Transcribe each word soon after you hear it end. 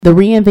The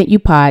Reinvent You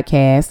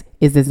podcast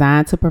is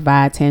designed to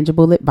provide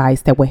tangible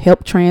advice that will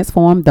help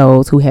transform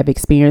those who have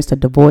experienced a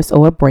divorce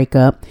or a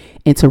breakup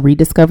into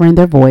rediscovering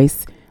their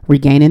voice,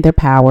 regaining their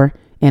power,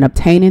 and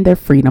obtaining their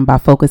freedom by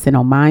focusing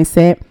on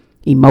mindset,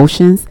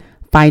 emotions,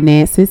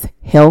 finances,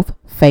 health,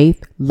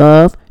 faith,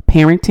 love,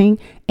 parenting,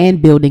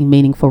 and building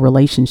meaningful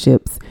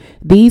relationships.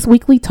 These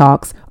weekly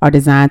talks are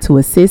designed to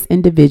assist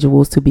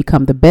individuals to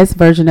become the best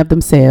version of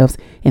themselves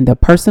in their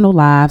personal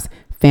lives,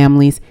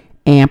 families,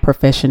 and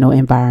professional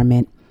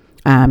environment.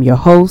 I'm your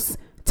host,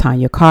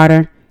 Tanya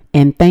Carter,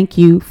 and thank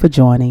you for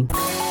joining.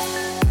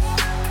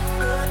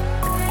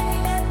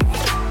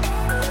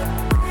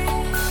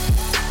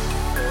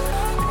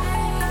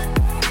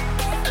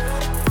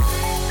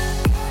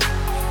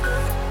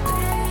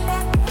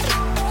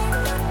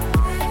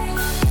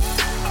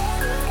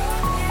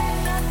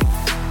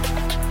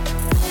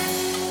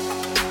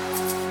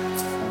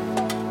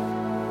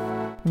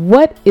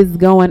 What is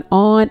going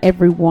on,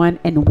 everyone,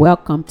 and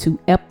welcome to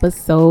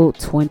episode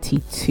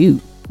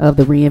 22 of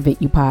the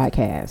Reinvent You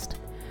podcast.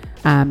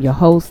 I'm your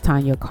host,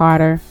 Tanya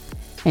Carter,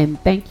 and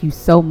thank you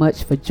so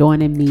much for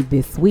joining me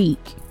this week.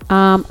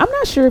 I'm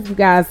not sure if you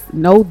guys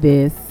know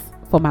this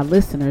for my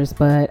listeners,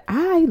 but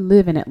I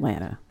live in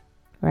Atlanta,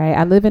 right?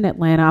 I live in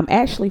Atlanta. I'm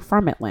actually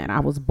from Atlanta. I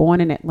was born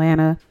in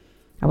Atlanta.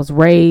 I was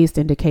raised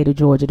in Decatur,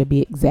 Georgia, to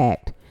be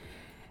exact.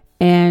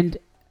 And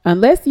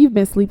unless you've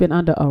been sleeping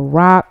under a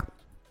rock,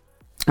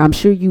 I'm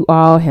sure you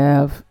all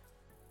have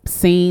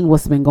seen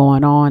what's been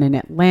going on in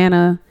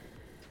Atlanta,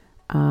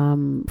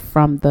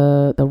 from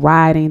the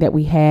rioting that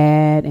we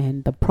had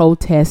and the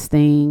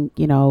protesting,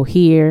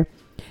 here,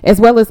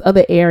 as well as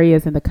other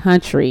areas in the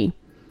country,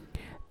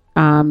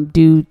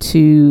 due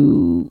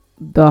to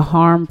the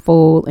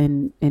harmful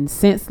and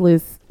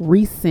senseless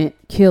recent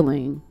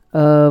killing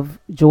of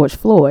George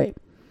Floyd.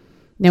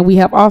 Now, we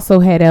have also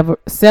had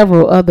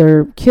several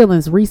other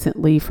killings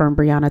recently from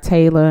Breonna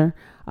Taylor,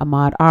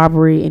 Ahmaud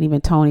Arbery, and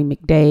even Tony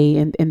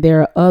McDade. And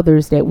there are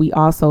others that we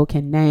also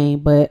can name,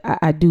 but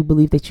I do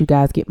believe that you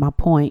guys get my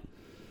point.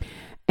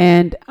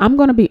 And I'm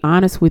going to be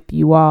honest with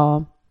you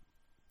all.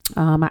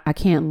 I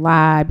can't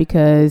lie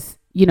because,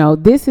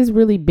 this has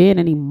really been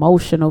an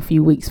emotional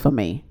few weeks for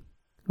me,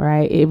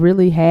 right? It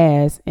really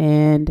has.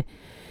 And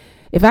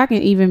if I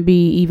can even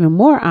be even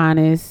more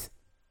honest,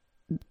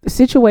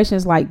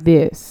 situations like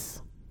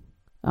this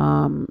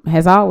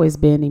has always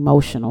been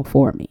emotional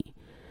for me.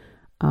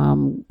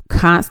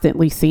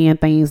 Constantly seeing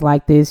things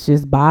like this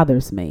just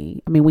bothers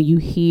me. I mean, when you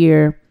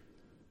hear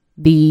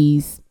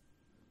these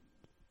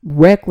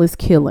reckless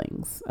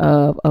killings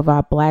of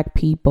our Black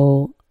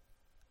people,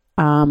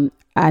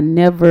 I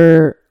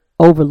never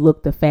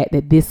overlooked the fact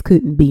that this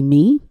couldn't be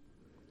me,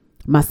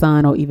 my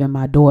son, or even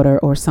my daughter,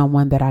 or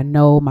someone that I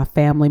know, my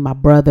family, my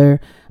brother,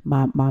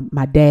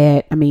 my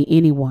dad. I mean,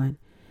 anyone.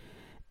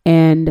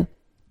 And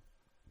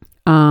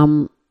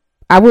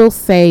I will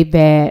say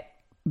that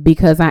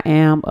because I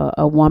am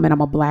a woman, I'm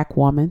a Black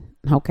woman,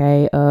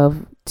 okay,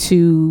 of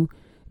two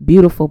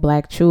beautiful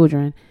Black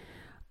children.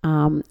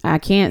 I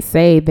can't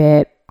say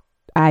that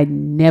I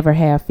never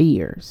have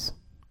fears.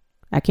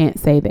 I can't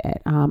say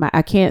that.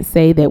 I can't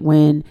say that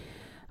when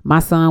my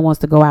son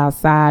wants to go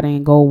outside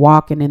and go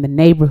walking in the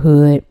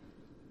neighborhood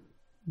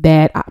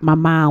that my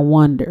mind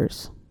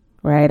wanders,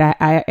 right?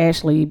 I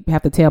actually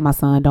have to tell my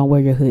son, don't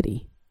wear your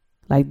hoodie.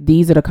 Like,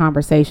 these are the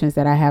conversations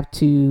that I have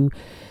to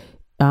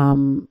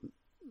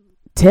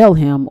tell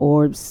him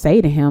or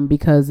say to him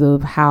because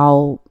of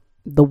how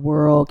the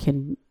world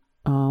can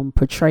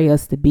portray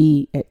us to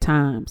be at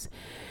times.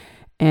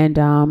 And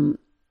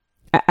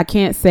I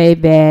can't say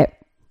that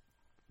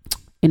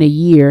in a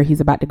year he's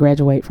about to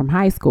graduate from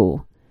high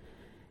school.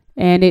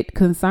 And it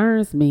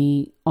concerns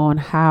me on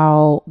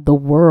how the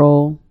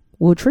world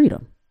will treat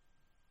him,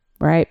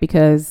 right?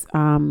 Because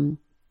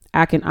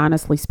I can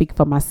honestly speak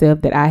for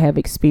myself that I have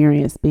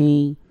experienced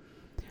being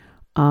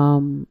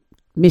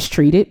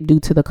mistreated due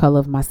to the color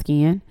of my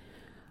skin.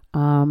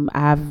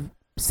 I've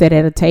sat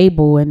at a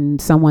table and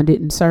someone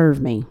didn't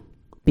serve me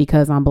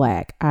because I'm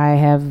Black. I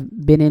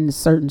have been in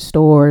certain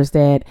stores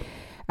that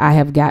I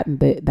have gotten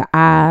the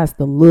eyes,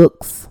 the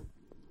looks,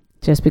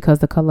 just because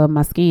the color of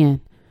my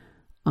skin.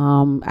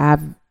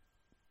 I've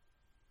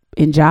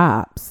in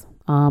jobs.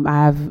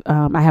 I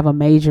have a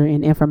major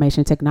in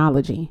information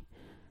technology,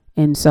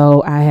 and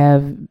so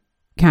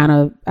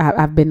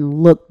I've been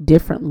looked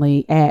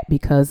differently at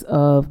because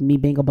of me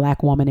being a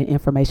Black woman in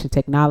information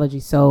technology.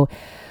 So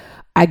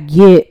I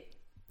get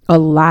a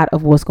lot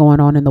of what's going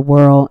on in the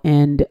world.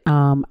 And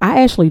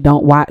I actually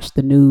don't watch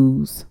the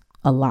news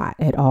a lot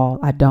at all.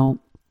 I don't,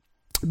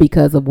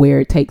 because of where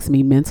it takes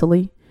me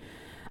mentally.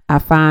 I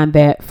find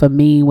that for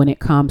me, when it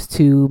comes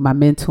to my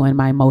mental and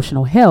my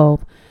emotional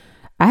health,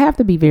 I have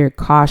to be very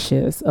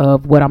cautious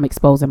of what I'm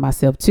exposing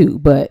myself to.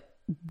 But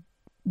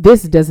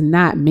this does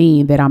not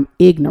mean that I'm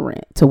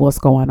ignorant to what's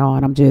going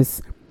on. I'm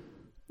just,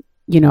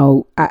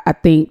 I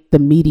think the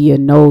media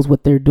knows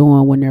what they're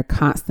doing when they're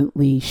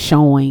constantly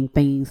showing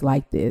things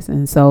like this.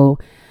 And so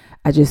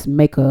I just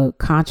make a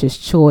conscious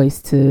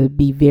choice to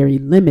be very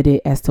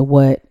limited as to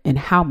what and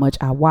how much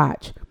I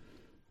watch.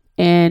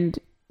 And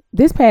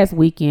this past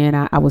weekend,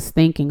 I was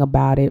thinking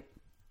about it.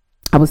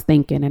 I was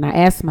thinking, and I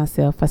asked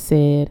myself, I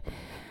said,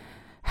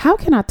 how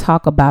can I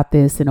talk about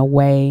this in a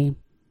way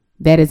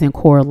that is in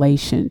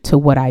correlation to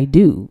what I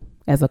do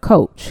as a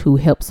coach who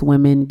helps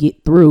women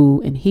get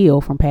through and heal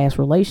from past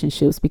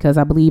relationships? Because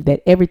I believe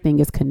that everything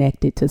is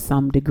connected to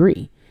some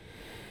degree.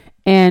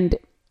 And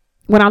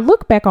when I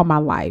look back on my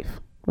life,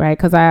 right,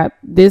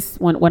 because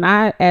when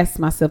I ask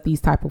myself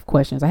these type of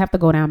questions, I have to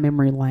go down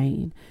memory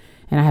lane.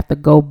 And I have to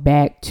go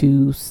back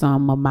to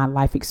some of my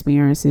life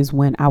experiences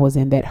when I was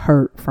in that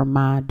hurt from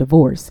my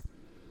divorce.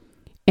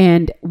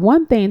 And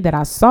one thing that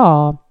I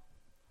saw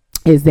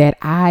is that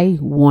I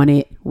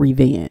wanted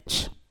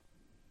revenge.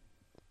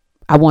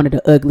 I wanted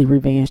an ugly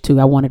revenge too.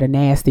 I wanted a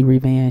nasty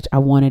revenge. I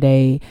wanted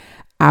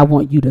I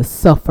want you to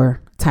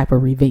suffer type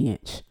of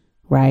revenge,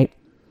 right?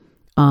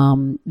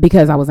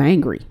 Because I was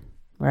angry,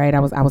 right?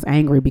 I was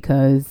angry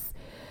because,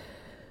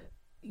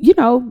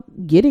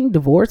 getting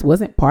divorced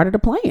wasn't part of the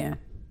plan.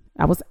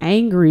 I was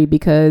angry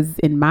because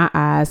in my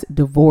eyes,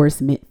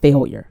 divorce meant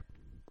failure,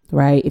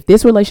 right? If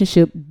this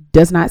relationship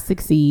does not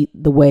succeed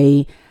the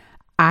way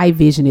I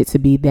vision it to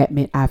be, that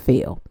meant I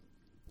failed.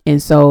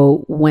 And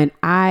so when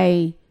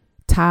I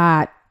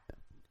tied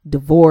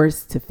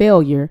divorce to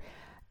failure,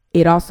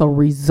 it also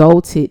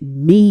resulted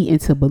me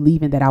into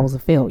believing that I was a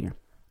failure,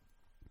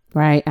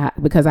 right?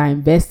 Because I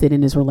invested in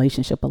this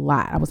relationship a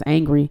lot. I was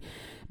angry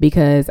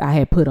because I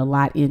had put a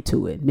lot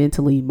into it,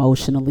 mentally,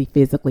 emotionally,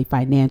 physically,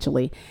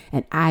 financially,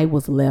 and I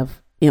was left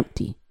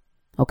empty.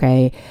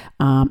 Okay.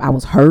 I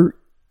was hurt.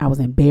 I was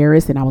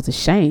embarrassed and I was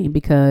ashamed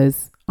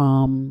because,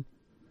 when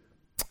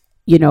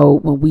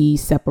we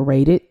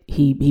separated,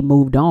 he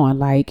moved on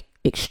like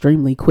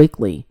extremely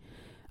quickly,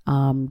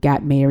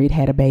 got married,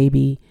 had a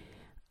baby,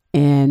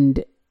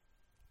 and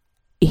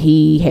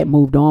he had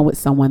moved on with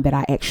someone that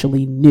I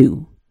actually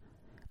knew.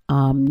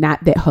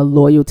 Not that her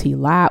loyalty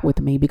lied with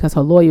me, because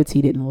her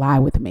loyalty didn't lie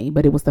with me,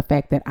 but it was the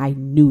fact that I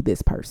knew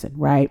this person,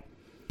 right?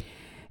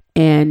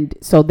 And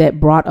so that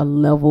brought a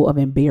level of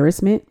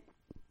embarrassment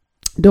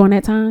during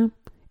that time.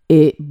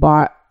 It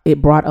brought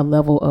a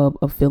level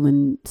of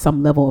feeling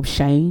some level of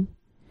shame.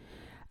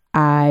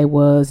 I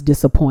was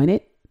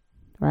disappointed,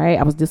 right?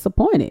 I was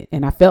disappointed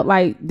and I felt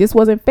like this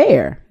wasn't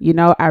fair.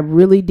 I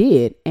really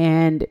did.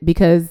 And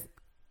because,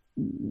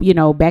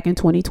 back in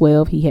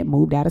 2012, he had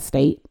moved out of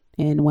state.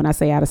 And when I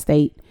say out of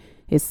state,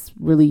 it's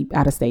really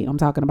out of state. I'm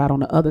talking about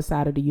on the other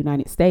side of the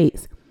United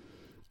States.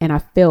 And I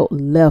felt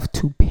left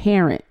to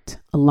parent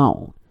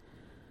alone.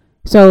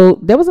 So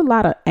there was a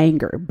lot of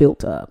anger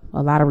built up,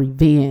 a lot of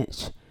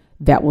revenge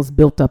that was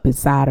built up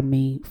inside of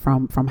me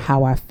from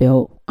how I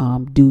felt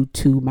due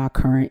to my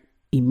current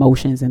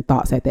emotions and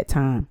thoughts at that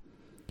time.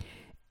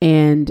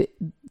 And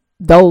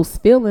those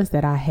feelings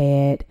that I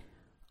had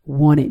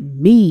wanted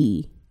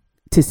me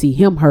to see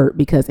him hurt,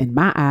 because in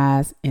my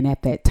eyes and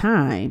at that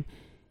time,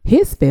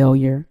 his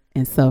failure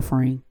and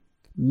suffering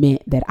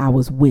meant that I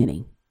was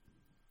winning.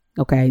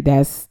 Okay,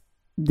 that's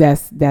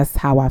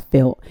how I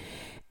felt.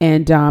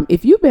 And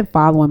if you've been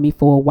following me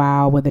for a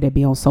while, whether that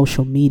be on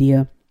social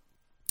media,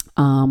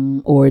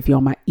 or if you're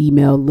on my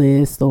email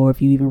list, or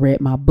if you even read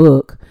my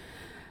book,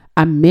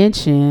 I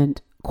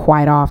mentioned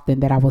quite often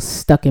that I was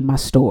stuck in my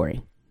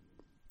story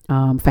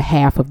for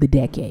half of the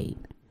decade.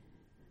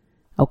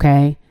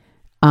 Okay.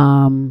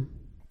 And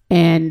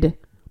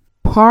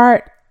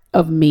part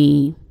of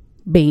me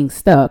being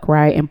stuck,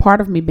 right? And part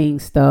of me being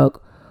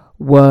stuck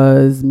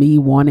was me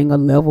wanting a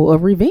level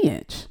of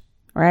revenge,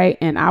 right?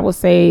 And I would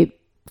say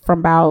from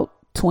about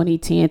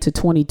 2010 to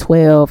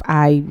 2012,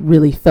 I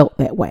really felt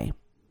that way.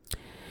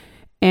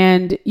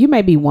 And you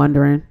may be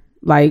wondering,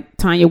 like,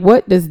 Tanya,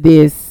 what does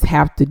this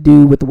have to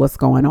do with what's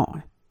going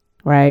on,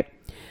 right?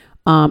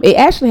 It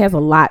actually has a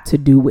lot to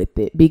do with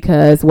it,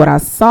 because what I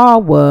saw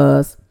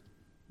was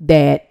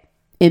that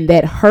in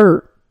that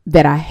hurt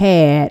that I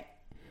had,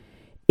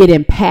 it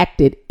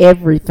impacted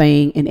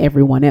everything and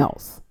everyone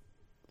else,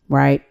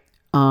 right?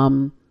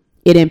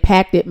 It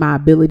impacted my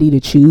ability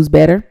to choose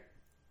better,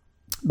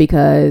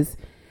 because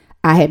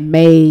I had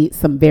made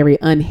some very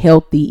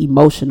unhealthy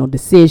emotional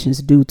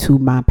decisions due to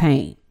my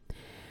pain.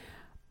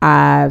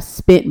 I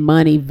spent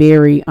money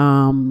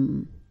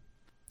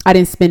I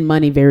didn't spend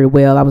money very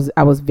well.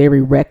 I was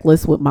very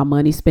reckless with my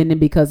money spending,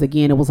 because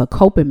again, it was a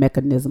coping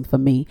mechanism for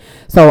me.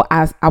 So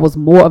I was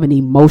more of an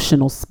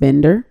emotional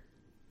spender.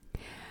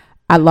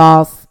 I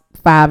lost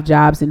 5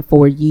 jobs in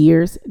 4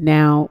 years.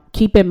 Now,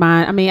 keep in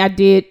mind,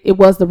 it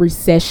was the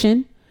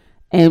recession,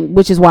 and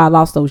which is why I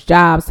lost those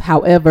jobs.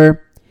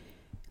 However,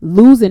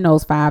 losing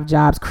those 5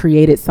 jobs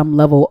created some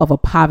level of a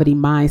poverty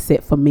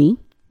mindset for me.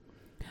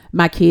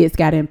 My kids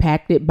got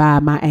impacted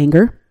by my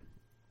anger.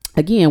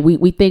 Again,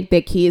 we think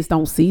that kids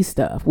don't see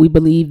stuff. We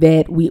believe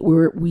that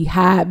we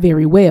hide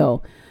very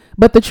well.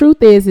 But the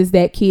truth is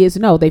that kids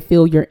know, they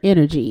feel your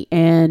energy.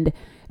 And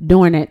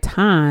during that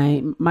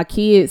time, my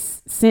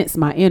kids sensed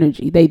my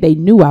energy. They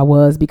knew I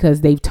was, because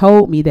they've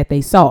told me that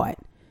they saw it.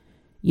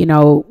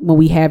 When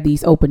we have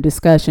these open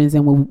discussions,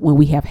 and when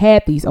we have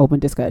had these open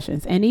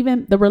discussions, and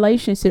even the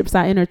relationships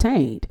I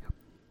entertained,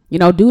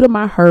 due to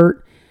my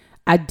hurt,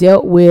 I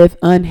dealt with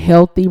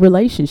unhealthy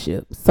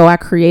relationships. So I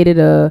created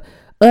a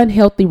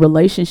unhealthy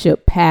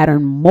relationship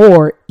pattern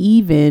more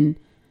even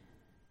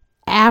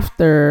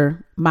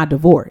after my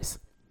divorce.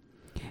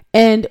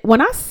 And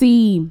when I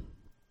see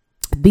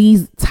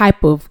these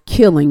type of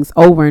killings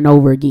over and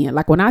over again,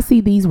 like when I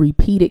see these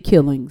repeated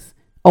killings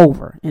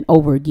over and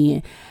over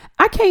again,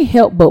 I can't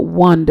help but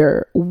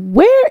wonder,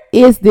 where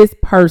is this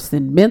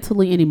person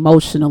mentally and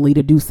emotionally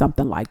to do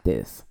something like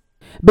this?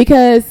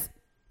 Because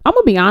I'm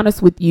going to be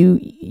honest with you,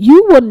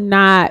 you will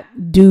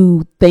not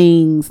do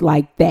things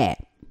like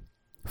that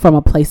from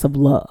a place of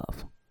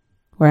love,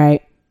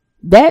 right?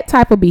 That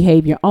type of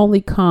behavior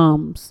only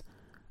comes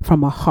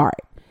from a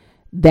heart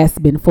that's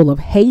been full of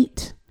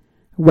hate,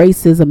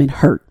 racism, and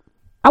hurt.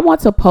 I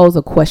want to pose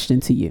a question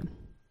to you.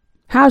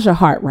 How's your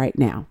heart right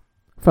now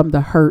from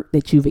the hurt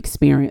that you've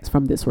experienced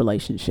from this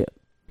relationship?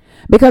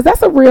 Because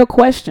that's a real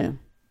question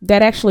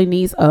that actually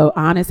needs an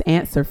honest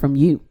answer from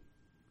you.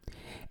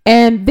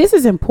 And this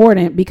is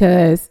important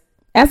because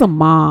as a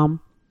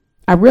mom,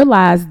 I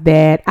realized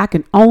that I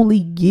can only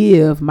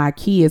give my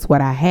kids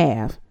what I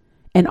have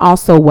and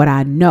also what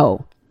I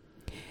know.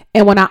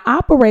 And when I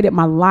operated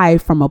my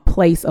life from a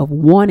place of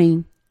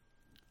wanting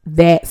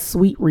that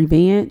sweet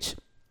revenge,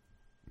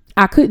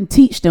 I couldn't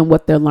teach them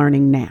what they're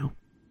learning now.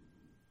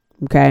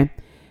 Okay.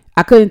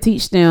 I couldn't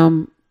teach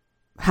them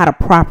how to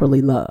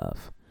properly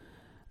love.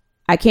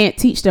 I can't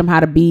teach them how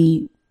to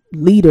be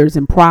leaders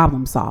and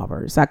problem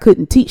solvers. I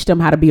couldn't teach them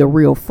how to be a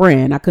real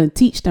friend. I couldn't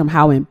teach them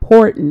how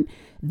important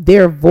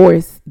their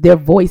voice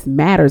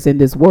matters in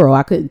this world.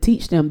 I couldn't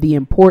teach them the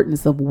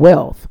importance of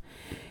wealth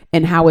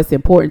and how it's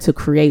important to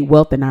create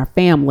wealth in our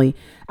family.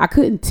 I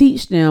couldn't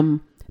teach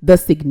them the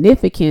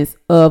significance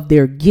of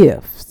their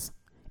gifts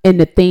and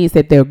the things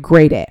that they're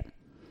great at.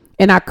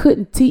 And I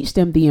couldn't teach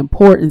them the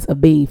importance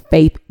of being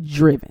faith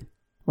driven,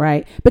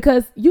 right?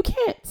 Because you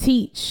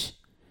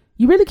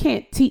really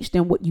can't teach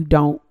them what you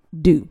don't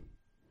do,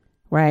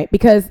 right?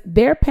 Because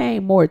they're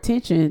paying more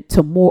attention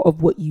to more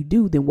of what you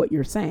do than what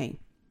you're saying.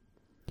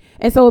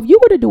 And so if you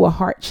were to do a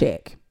heart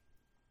check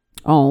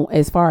on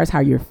as far as how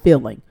you're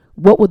feeling,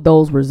 what would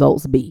those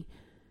results be?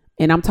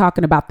 And I'm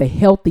talking about the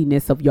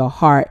healthiness of your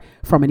heart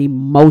from an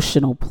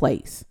emotional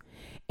place.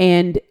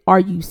 And are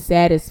you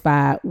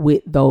satisfied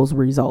with those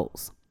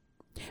results?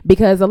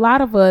 Because a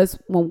lot of us,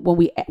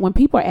 when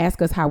people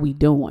ask us how we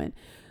doing,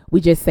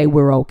 we just say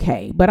we're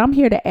okay. But I'm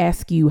here to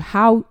ask you,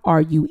 how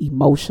are you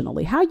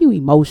emotionally? How you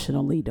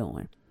emotionally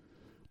doing?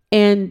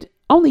 And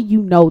only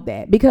you know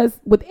that, because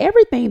with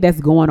everything that's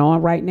going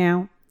on right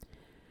now,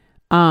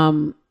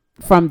 from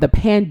the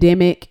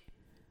pandemic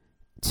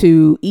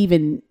to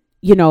even,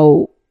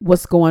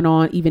 what's going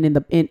on even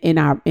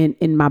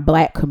in my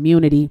Black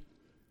community,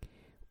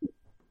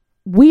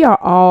 we are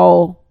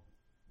all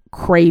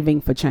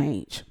craving for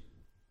change.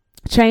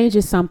 Change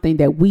is something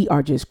that we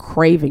are just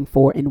craving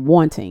for and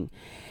wanting.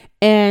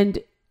 And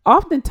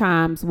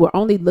oftentimes we're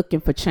only looking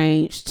for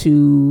change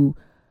to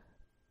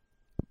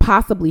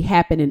possibly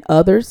happen in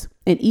others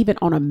and even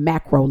on a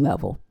macro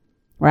level,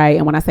 right?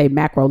 And when I say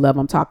macro level,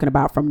 I'm talking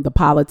about from the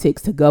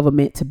politics to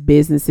government to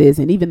businesses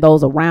and even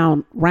those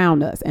around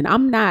us. And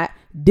I'm not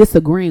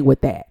disagreeing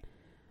with that.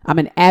 I'm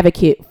an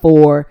advocate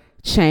for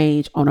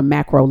change on a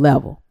macro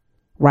level,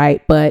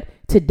 right? But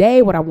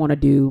today what I want to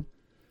do,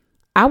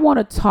 I want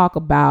to talk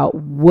about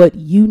what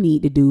you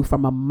need to do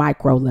from a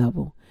micro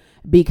level,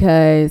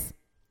 because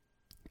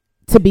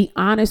to be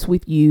honest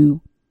with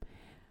you,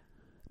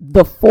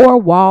 the four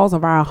walls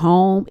of our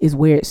home is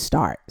where it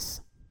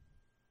starts.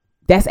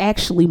 That's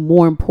actually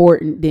more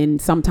important than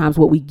sometimes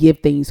what we give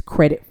things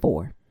credit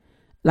for.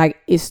 Like,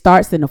 it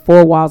starts in the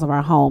four walls of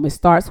our home. It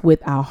starts with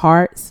our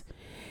hearts.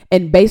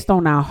 And based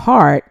on our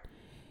heart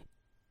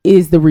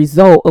is the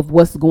result of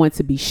what's going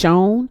to be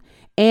shown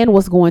and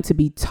what's going to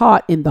be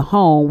taught in the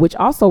home, which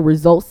also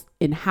results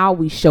in how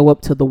we show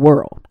up to the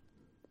world,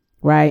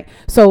 right?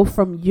 So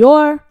from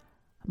your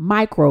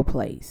micro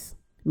place,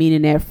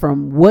 meaning that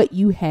from what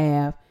you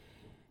have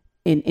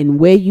and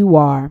where you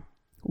are,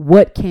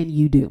 what can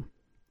you do?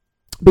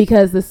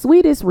 Because the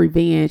sweetest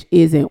revenge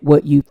isn't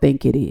what you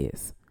think it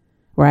is,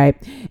 right?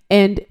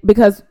 And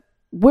because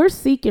we're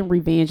seeking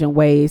revenge in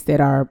ways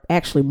that are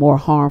actually more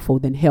harmful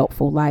than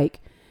helpful.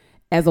 Like,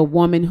 as a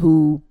woman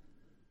who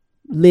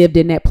lived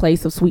in that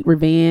place of sweet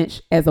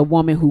revenge, as a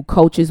woman who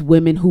coaches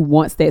women who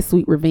wants that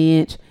sweet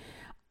revenge,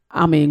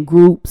 I'm in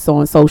groups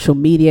on social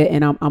media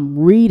and I'm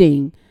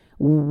reading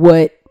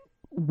what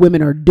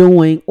women are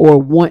doing or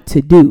want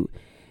to do.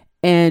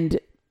 And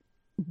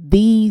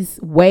these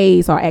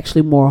ways are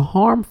actually more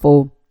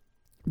harmful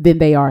than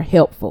they are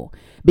helpful,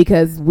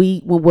 because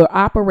when we're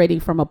operating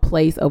from a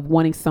place of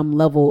wanting some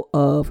level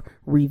of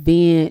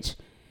revenge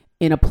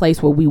in a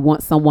place where we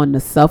want someone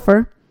to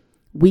suffer,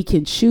 we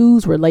can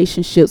choose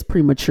relationships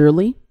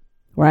prematurely,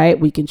 right?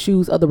 We can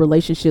choose other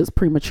relationships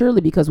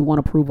prematurely because we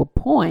want to prove a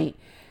point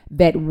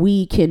that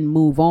we can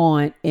move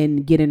on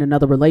and get in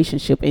another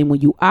relationship. And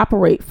when you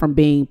operate from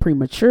being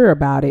premature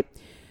about it,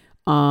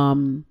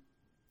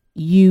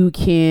 you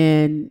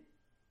can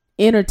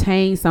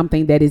entertain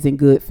something that isn't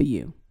good for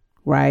you,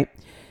 right?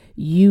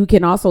 You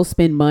can also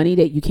spend money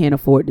that you can't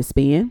afford to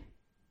spend.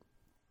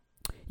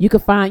 You can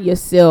find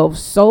yourself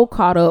so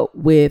caught up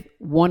with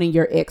wanting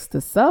your ex to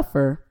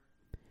suffer,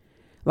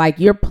 like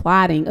you're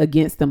plotting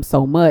against them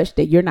so much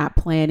that you're not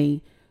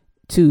planning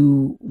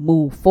to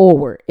move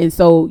forward. And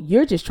so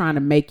you're just trying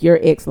to make your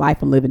ex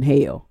life a living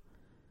hell.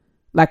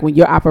 Like when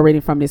you're operating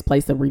from this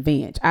place of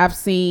revenge. I've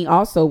seen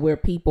also where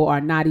people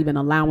are not even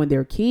allowing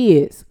their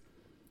kids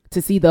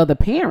to see the other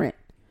parent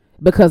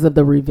because of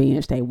the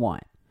revenge they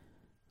want.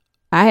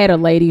 I had a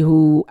lady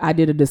who I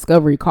did a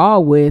discovery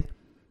call with,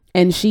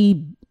 and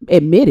she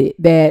admitted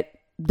that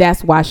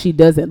that's why she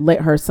doesn't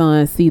let her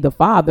son see the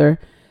father,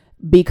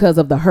 because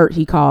of the hurt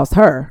he caused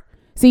her.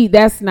 See,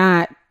 that's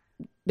not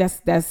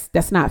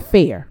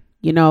fair,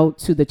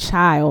 to the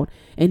child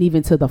and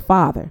even to the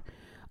father.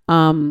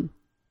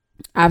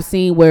 I've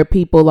seen where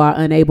people are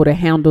unable to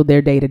handle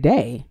their day to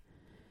day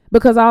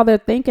because all they're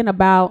thinking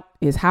about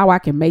is how I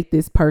can make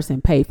this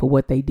person pay for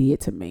what they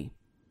did to me.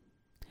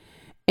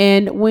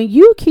 And when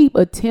you keep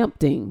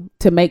attempting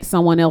to make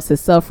someone else's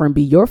suffering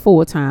be your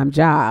full-time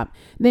job,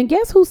 then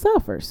guess who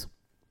suffers?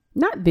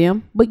 Not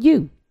them, but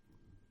you.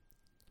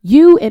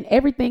 You and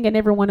everything and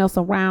everyone else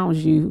around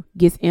you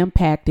gets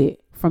impacted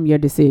from your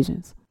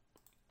decisions.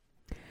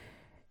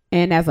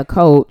 And as a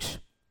coach,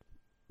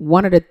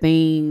 one of the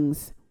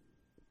things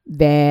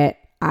that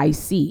I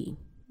see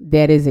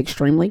that is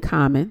extremely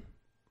common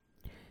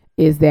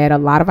is that a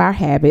lot of our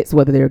habits,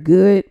 whether they're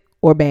good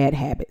or bad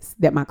habits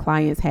that my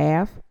clients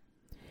have,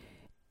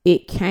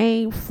 it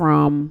came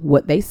from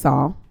what they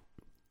saw,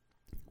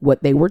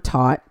 what they were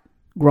taught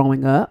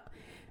growing up,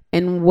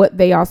 and what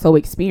they also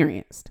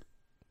experienced.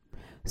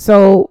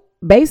 So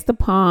based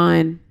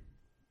upon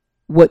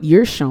what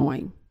you're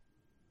showing,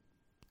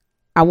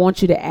 I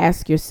want you to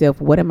ask yourself,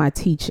 what am I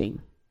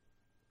teaching?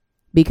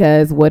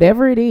 Because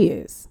whatever it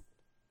is,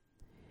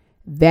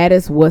 that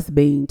is what's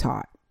being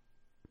taught.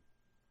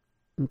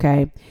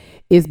 Okay.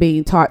 It's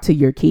being taught to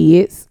your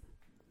kids.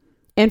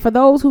 And for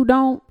those who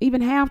don't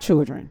even have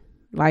children,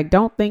 like,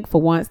 don't think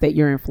for once that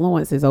your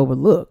influence is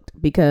overlooked,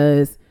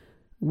 because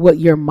what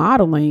you're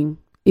modeling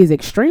is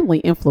extremely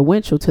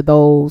influential to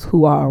those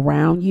who are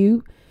around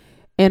you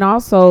and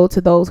also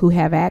to those who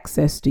have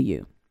access to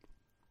you.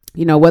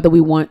 Whether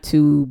we want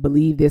to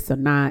believe this or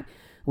not,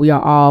 we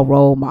are all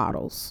role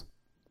models.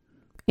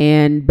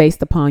 And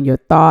based upon your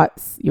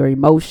thoughts, your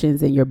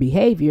emotions, and your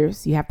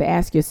behaviors, you have to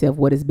ask yourself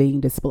what is being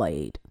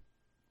displayed.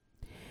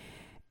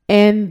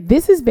 And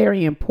this is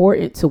very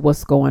important to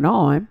what's going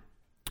on,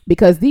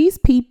 because these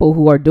people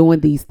who are doing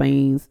these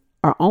things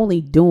are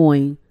only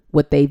doing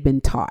what they've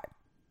been taught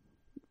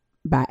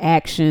by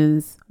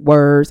actions,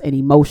 words, and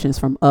emotions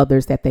from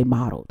others that they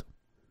modeled.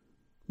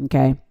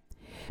 Okay?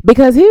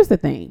 Because here's the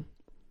thing.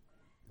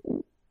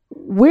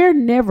 We're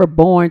never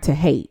born to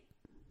hate.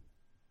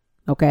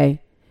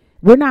 Okay?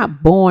 We're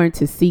not born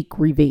to seek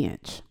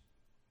revenge.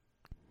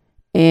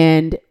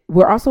 And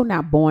we're also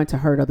not born to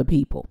hurt other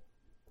people.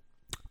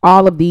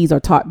 All of these are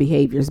taught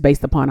behaviors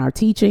based upon our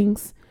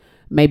teachings,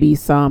 maybe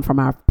some from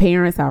our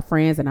parents, our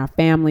friends, and our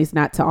families,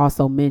 not to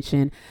also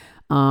mention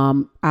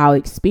our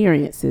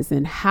experiences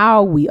and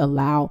how we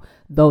allow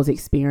those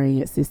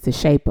experiences to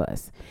shape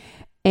us.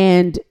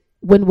 And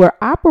when we're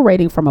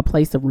operating from a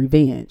place of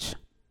revenge,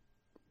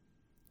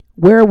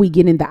 where are we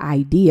getting the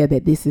idea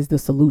that this is the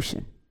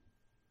solution?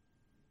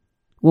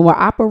 When we're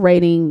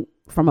operating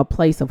from a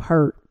place of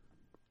hurt,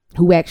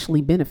 who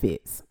actually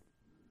benefits?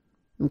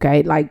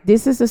 Okay, like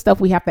this is the stuff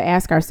we have to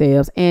ask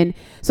ourselves. And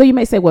so you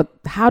may say, well,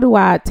 how do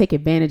I take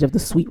advantage of the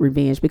sweet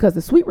revenge? Because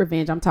the sweet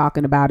revenge I'm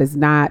talking about is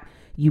not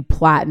you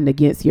plotting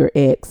against your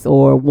ex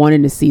or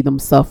wanting to see them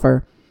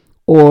suffer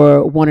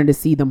or wanting to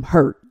see them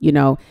hurt.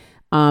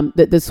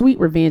 The sweet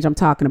revenge I'm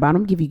talking about, I'm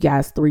gonna give you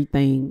guys 3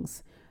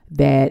 things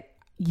that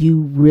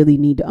you really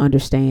need to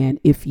understand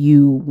if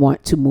you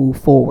want to move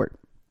forward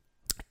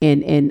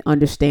and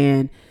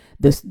understand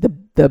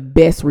the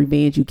best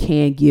revenge you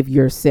can give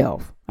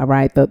yourself. All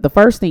right. The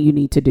first thing you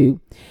need to do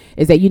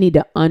is that you need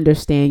to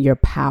understand your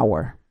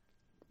power.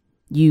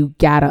 You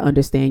got to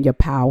understand your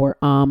power.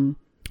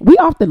 We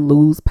often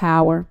lose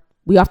power.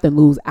 We often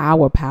lose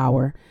our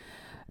power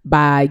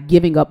by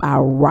giving up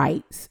our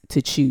rights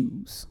to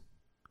choose.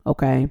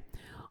 Okay.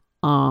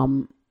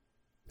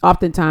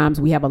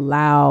 Oftentimes we have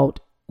allowed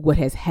what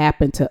has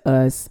happened to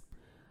us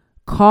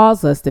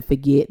cause us to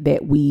forget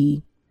that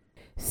we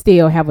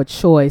still have a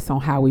choice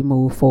on how we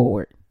move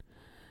forward.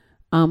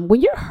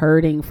 When you're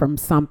hurting from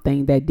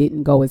something that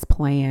didn't go as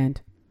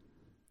planned,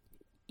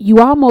 you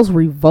almost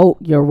revoke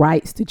your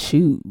rights to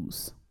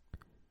choose.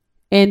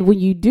 And when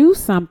you do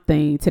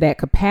something to that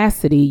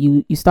capacity,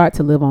 you start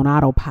to live on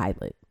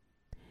autopilot,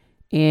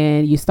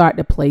 and you start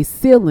to place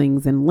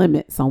ceilings and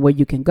limits on where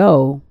you can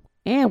go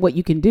and what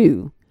you can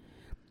do.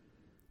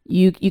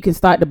 You can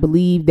start to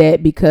believe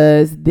that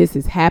because this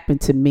has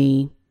happened to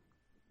me,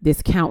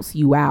 this counts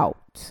you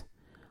out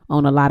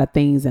on a lot of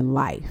things in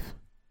life.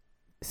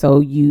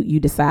 So you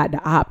decide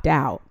to opt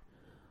out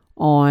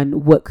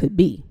on what could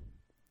be.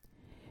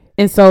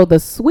 And so the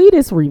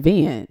sweetest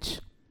revenge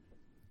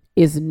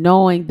is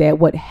knowing that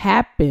what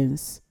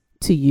happens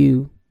to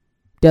you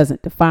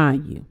doesn't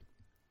define you.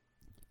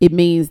 It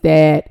means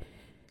that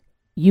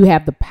you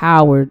have the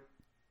power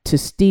to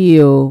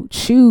still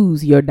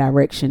choose your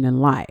direction in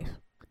life.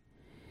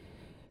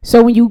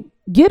 So when you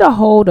get a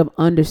hold of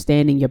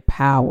understanding your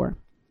power,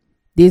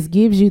 this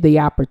gives you the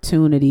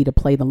opportunity to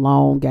play the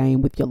long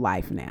game with your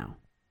life now.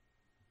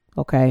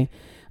 Okay.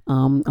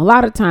 A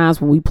lot of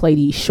times when we play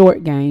these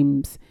short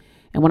games,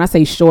 and when I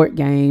say short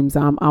games,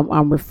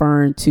 I'm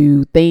referring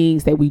to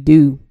things that we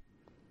do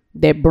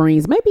that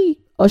brings maybe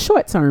a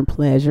short-term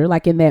pleasure.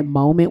 Like in that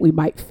moment, we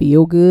might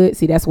feel good.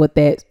 See, that's what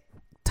that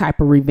type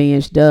of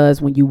revenge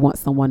does when you want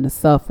someone to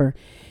suffer.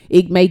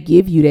 It may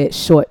give you that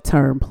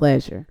short-term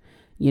pleasure,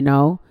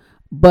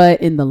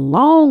 but in the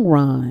long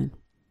run,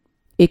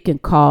 it can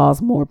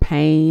cause more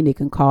pain. It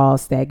can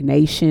cause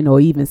stagnation or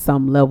even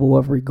some level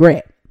of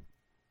regret.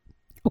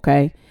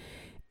 Okay.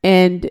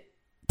 And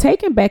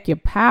taking back your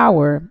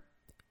power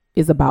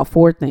is about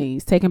 4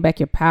 things. Taking back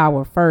your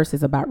power first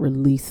is about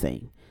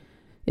releasing.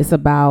 It's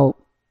about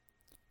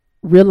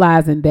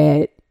realizing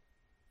that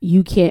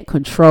you can't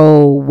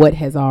control what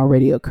has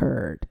already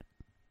occurred.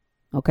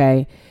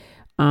 Okay.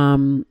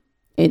 And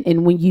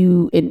when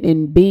you,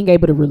 and being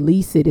able to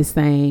release it is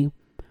saying,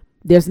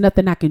 there's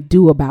nothing I can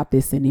do about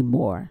this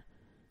anymore.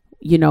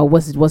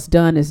 What's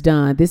done is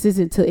done. This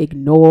isn't to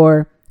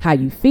ignore how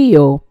you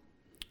feel,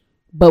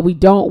 but we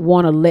don't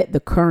want to let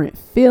the current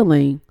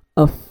feeling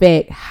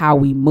affect how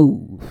we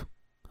move.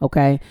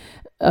 Okay.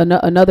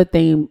 Another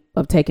thing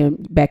of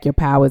taking back your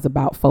power is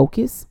about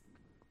focus.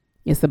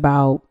 It's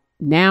about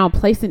now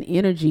placing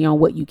energy on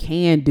what you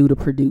can do to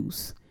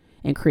produce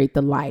and create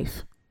the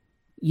life,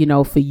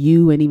 for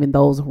you and even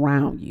those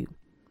around you.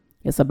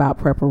 It's about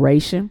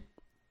preparation,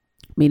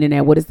 meaning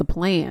that what is the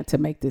plan to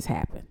make this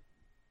happen?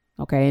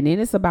 Okay. And then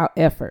it's about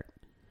effort,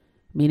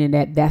 meaning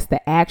that that's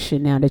the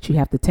action now that you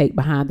have to take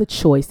behind the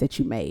choice that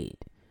you made.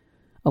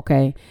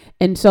 Okay.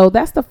 And so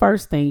that's the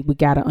first thing we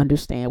got to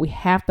understand. We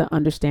have to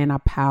understand our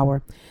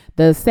power.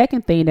 The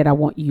second thing that I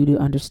want you to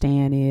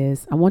understand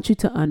is I want you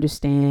to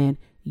understand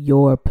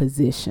your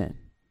position.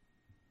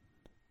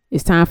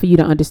 It's time for you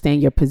to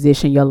understand your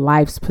position, your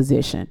life's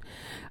position.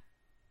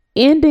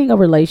 Ending a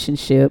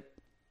relationship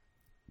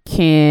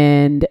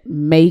can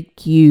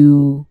make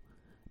you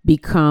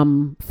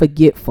become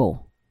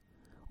forgetful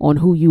on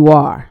who you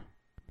are,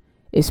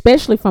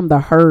 especially from the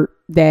hurt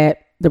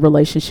that the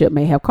relationship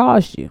may have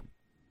caused you.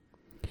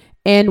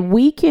 And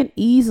we can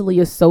easily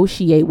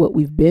associate what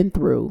we've been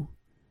through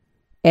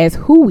as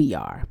who we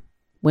are,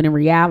 when in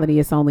reality,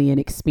 it's only an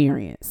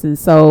experience. And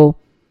so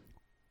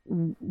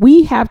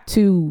we have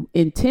to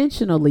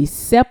intentionally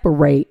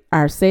separate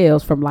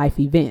ourselves from life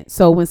events.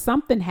 So when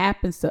something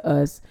happens to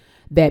us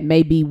that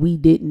maybe we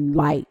didn't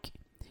like,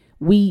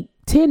 we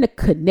tend to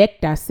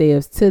connect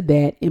ourselves to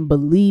that in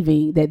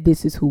believing that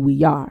this is who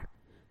we are.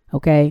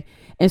 Okay.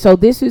 And so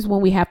this is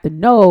when we have to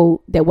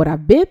know that what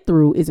I've been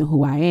through isn't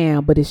who I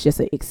am, but it's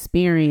just an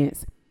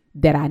experience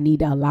that I need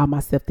to allow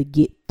myself to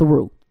get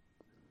through.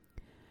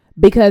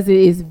 Because it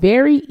is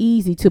very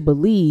easy to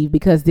believe,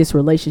 because this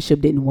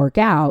relationship didn't work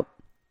out,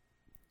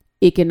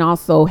 it can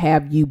also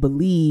have you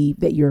believe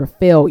that you're a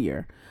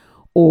failure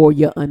or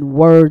you're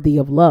unworthy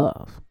of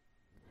love.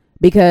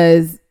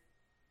 Because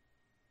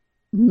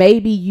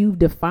maybe you've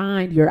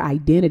defined your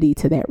identity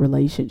to that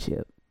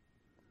relationship.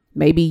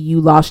 Maybe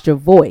you lost your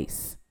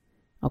voice,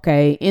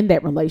 okay, in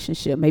that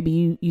relationship.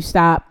 Maybe you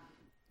stopped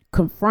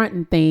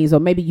confronting things, or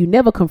maybe you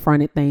never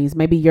confronted things.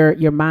 Maybe your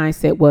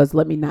mindset was,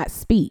 let me not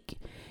speak.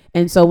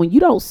 And so when you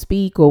don't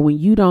speak, or when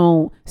you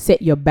don't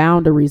set your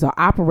boundaries or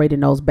operate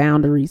in those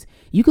boundaries,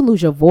 you can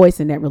lose your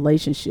voice in that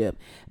relationship.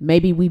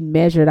 Maybe we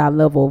measured our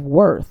level of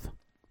worth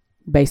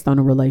based on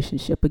a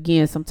relationship.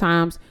 Again,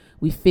 sometimes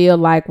we feel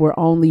like we're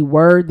only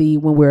worthy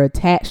when we're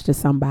attached to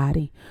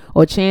somebody,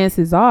 or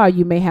chances are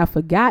you may have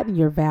forgotten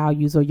your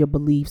values or your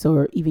beliefs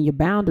or even your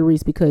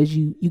boundaries because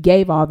you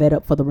gave all that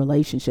up for the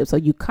relationship. So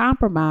you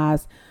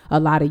compromise a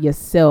lot of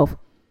yourself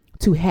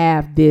to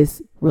have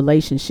this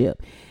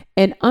relationship.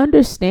 And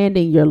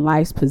understanding your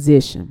life's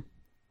position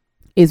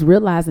is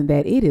realizing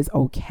that it is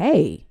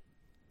okay.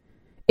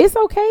 It's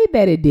okay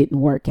that it didn't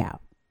work out.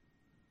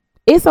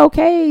 It's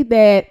okay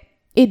that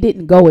it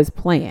didn't go as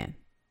planned.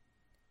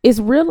 It's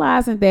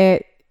realizing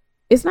that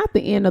it's not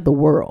the end of the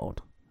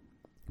world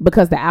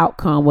because the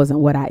outcome wasn't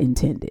what I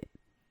intended.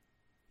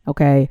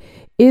 Okay.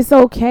 It's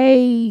also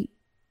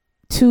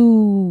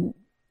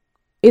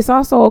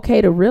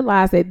okay to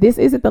realize that this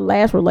isn't the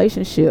last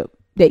relationship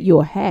that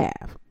you'll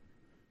have.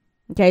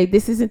 Okay.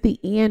 This isn't the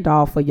end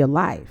all for your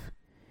life.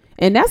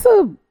 And that's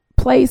a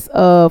place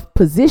of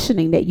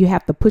positioning that you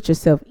have to put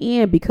yourself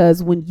in,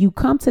 because when you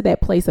come to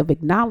that place of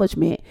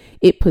acknowledgement,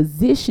 it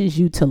positions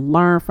you to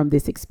learn from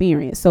this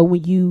experience. So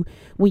when you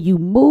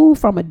move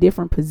from a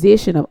different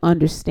position of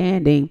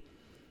understanding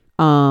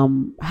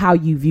how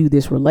you view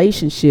this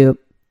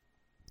relationship,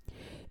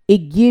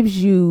 it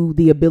gives you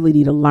the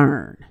ability to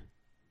learn.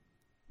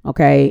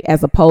 Okay.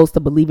 As opposed to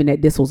believing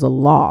that this was a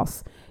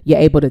loss, you're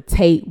able to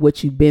take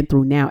what you've been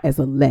through now as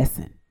a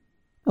lesson.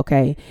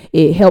 Okay.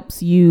 It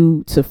helps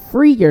you to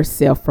free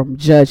yourself from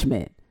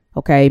judgment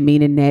Okay.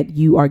 Meaning that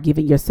you are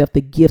giving yourself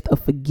the gift of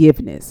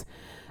forgiveness.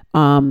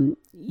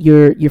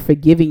 You're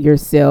forgiving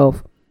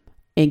yourself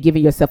and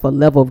giving yourself a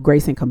level of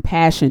grace and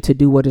compassion to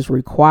do what is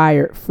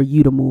required for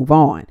you to move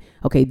on.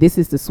 Okay. This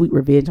is the sweet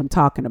revenge I'm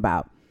talking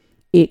about.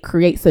 It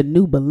creates a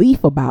new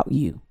belief about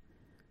you.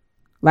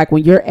 Like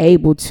when you're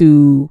able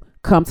to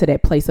come to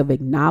that place of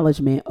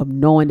acknowledgement of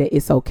knowing that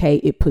it's okay,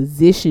 it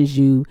positions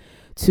you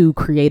to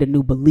create a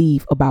new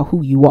belief about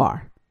who you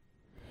are.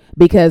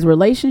 Because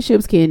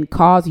relationships can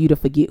cause you to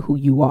forget who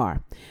you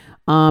are.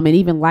 And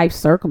even life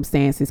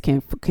circumstances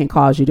can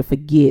cause you to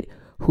forget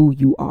who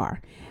you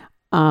are.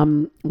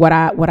 What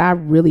I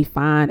really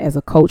find as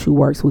a coach who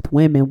works with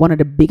women, one of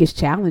the biggest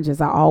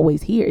challenges I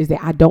always hear is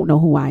that I don't know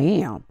who I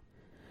am.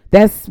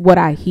 That's what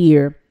I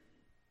hear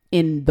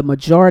in the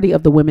majority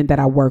of the women that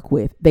I work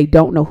with. They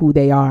don't know who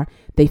they are.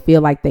 They feel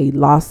like they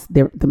lost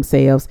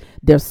themselves.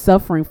 They're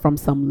suffering from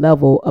some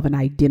level of an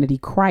identity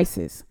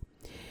crisis.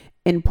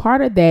 And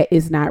part of that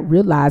is not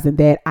realizing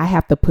that I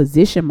have to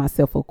position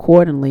myself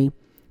accordingly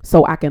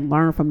so I can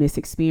learn from this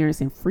experience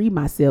and free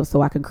myself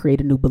so I can create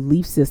a new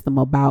belief system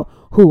about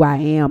who I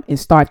am and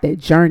start that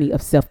journey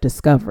of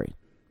self-discovery.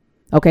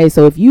 Okay,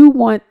 so if you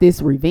want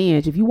this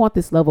revenge, if you want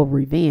this level of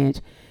revenge,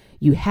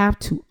 you have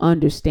to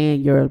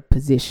understand your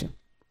position.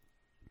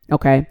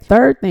 Okay.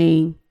 Third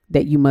thing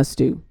that you must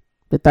do,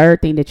 the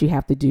third thing that you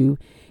have to do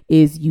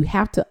is you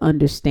have to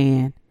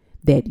understand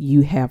that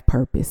you have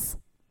purpose.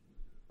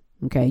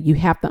 Okay. You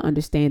have to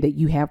understand that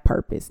you have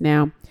purpose.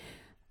 Now,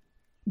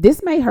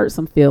 this may hurt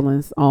some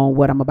feelings on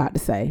what I'm about to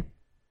say.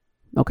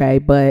 Okay.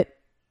 But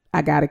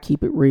I got to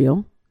keep it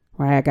real,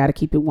 right? I got to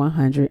keep it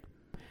 100.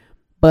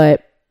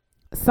 But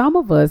some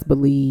of us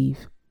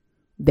believe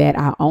that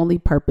our only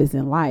purpose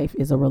in life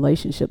is a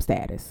relationship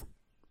status.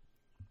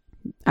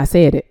 I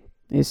said it.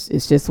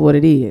 It's just what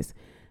it is.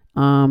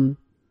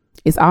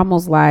 It's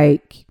almost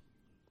like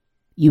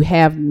you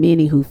have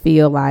many who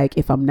feel like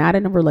if I'm not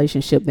in a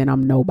relationship, then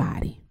I'm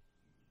nobody.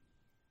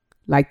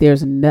 Like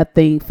there's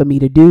nothing for me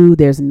to do.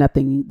 There's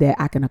nothing that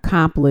I can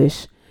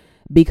accomplish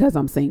because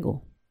I'm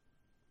single.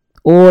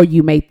 Or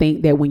you may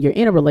think that when you're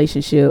in a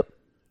relationship,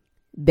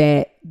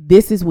 that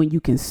this is when you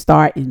can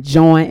start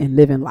enjoying and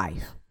living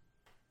life.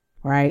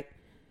 Right.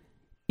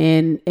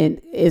 And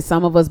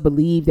some of us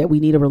believe that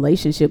we need a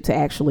relationship to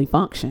actually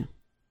function.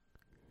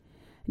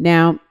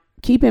 Now,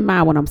 keep in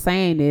mind what I'm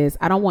saying is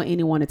I don't want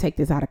anyone to take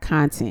this out of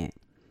content,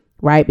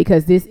 right?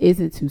 Because this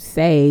isn't to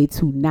say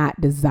to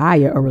not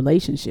desire a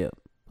relationship.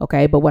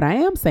 Okay. But what I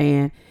am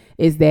saying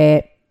is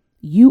that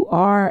you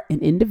are an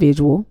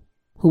individual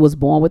who was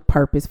born with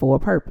purpose for a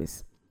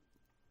purpose.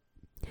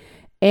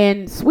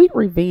 And sweet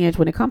revenge,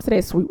 when it comes to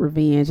that sweet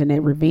revenge and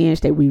that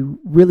revenge that we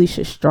really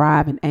should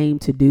strive and aim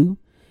to do,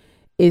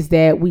 is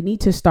that we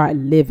need to start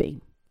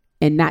living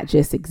and not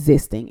just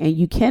existing. And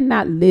you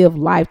cannot live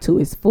life to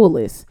its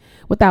fullest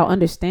without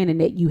understanding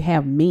that you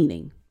have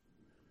meaning,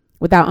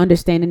 without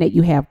understanding that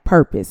you have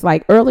purpose.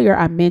 Like earlier,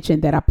 I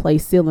mentioned that I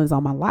placed ceilings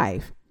on my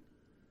life,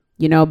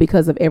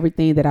 because of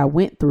everything that I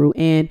went through.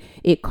 And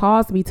it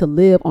caused me to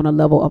live on a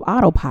level of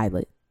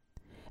autopilot.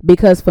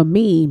 Because for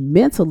me,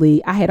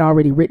 mentally, I had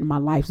already written my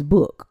life's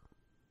book.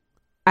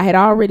 I had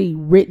already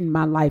written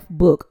my life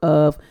book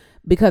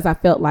because I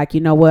felt like,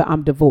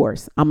 I'm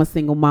divorced. I'm a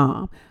single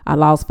mom. I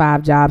lost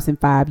 5 jobs in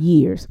 5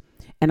 years.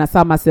 And I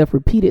saw myself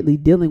repeatedly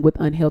dealing with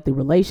unhealthy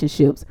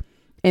relationships.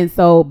 And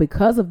so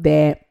because of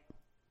that,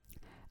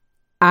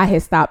 I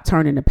had stopped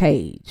turning the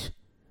page.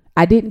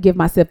 I didn't give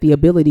myself the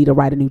ability to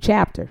write a new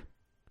chapter.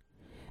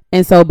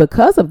 And so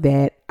because of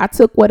that, I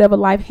took whatever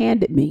life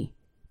handed me,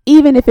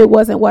 even if it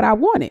wasn't what I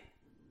wanted.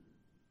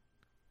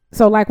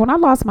 So like when I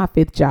lost my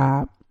 5th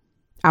job,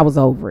 I was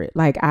over it.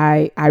 Like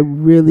I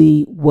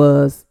really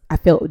was, I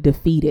felt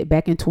defeated.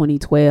 Back in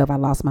 2012, I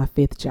lost my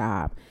 5th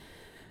job.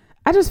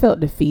 I just felt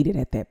defeated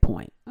at that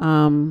point.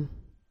 And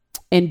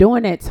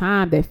during that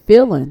time, that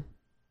feeling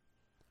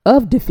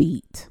of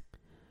defeat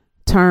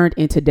turned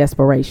into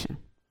desperation.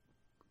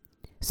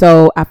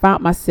 So I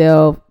found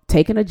myself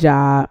taking a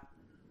job.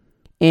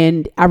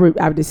 And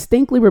I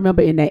distinctly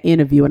remember in that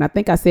interview, and I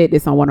think I said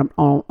this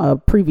on a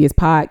previous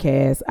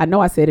podcast. I know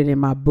I said it in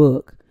my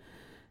book,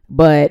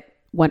 but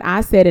when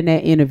I said in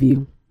that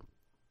interview,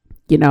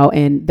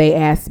 and they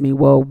asked me,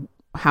 well,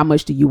 how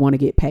much do you want to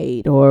get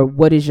paid? Or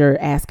what is your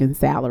asking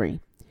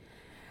salary?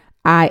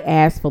 I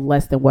asked for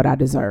less than what I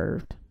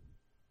deserved.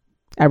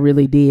 I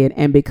really did.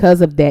 And because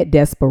of that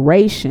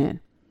desperation,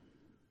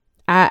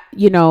 I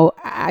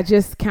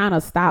just kind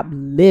of stopped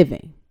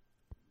living.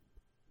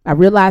 I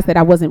realized that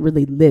I wasn't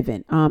really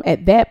living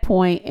at that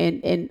point.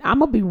 And I'm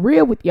going to be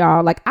real with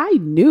y'all. Like I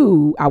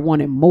knew I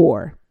wanted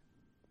more.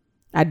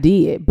 I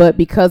did. But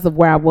because of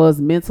where I was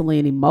mentally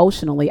and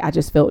emotionally, I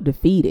just felt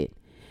defeated.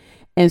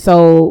 And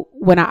so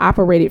when I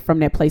operated from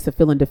that place of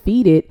feeling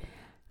defeated,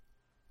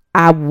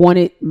 my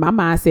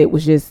mindset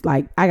was just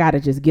like, I got to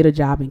just get a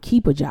job and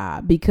keep a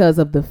job because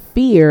of the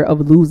fear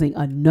of losing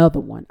another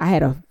one. I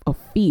had a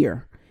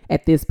fear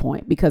at this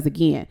point because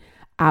again,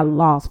 I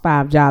lost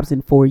 5 jobs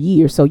in 4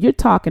 years. So you're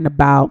talking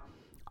about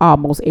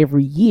almost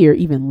every year,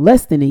 even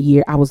less than a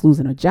year, I was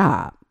losing a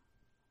job.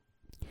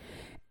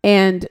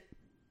 And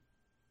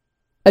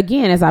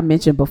again, as I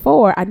mentioned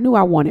before, I knew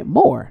I wanted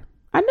more.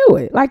 I knew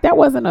it. Like that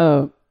wasn't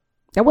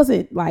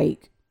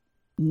like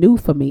new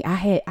for me.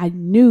 I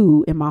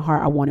knew in my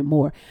heart I wanted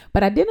more,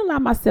 but I didn't allow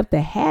myself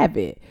to have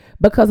it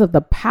because of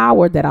the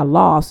power that I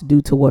lost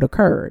due to what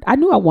occurred. I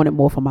knew I wanted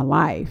more for my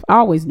life. I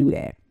always knew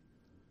that.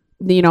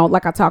 You know,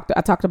 like I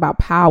talked about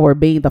power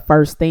being the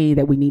first thing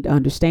that we need to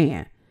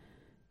understand,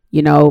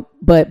 you know,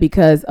 but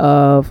because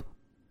of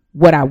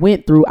what I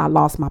went through, I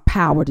lost my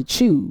power to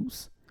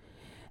choose.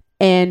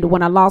 And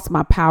when I lost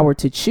my power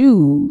to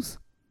choose,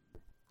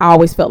 I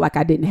always felt like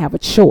I didn't have a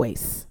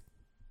choice.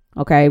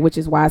 Okay. Which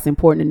is why it's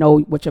important to know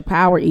what your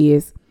power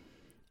is.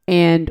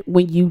 And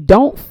when you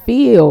don't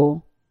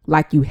feel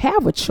like you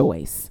have a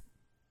choice,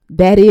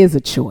 that is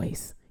a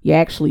choice. You're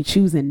actually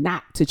choosing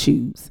not to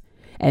choose.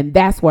 And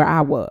that's where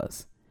I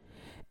was.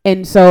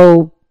 And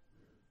so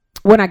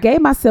when I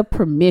gave myself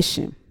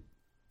permission,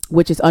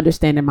 which is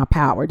understanding my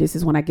power, this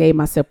is when I gave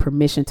myself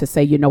permission to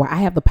say, you know, I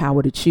have the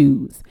power to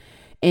choose.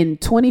 In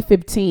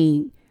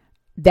 2015,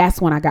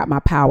 that's when I got my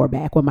power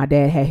back, when my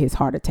dad had his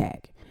heart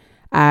attack.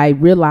 I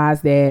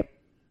realized that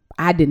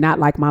I did not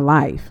like my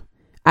life.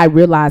 I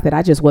realized that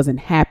I just wasn't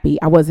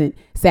happy. I wasn't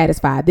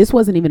satisfied. This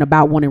wasn't even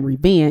about wanting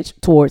revenge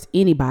towards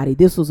anybody.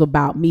 This was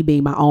about me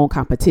being my own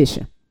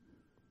competition.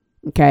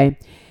 Okay.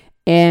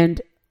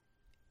 And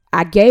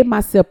I gave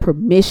myself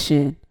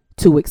permission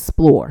to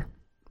explore.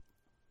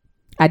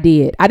 I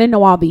did. I didn't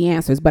know all the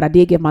answers, but I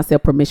did give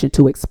myself permission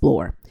to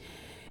explore.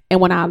 And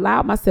when I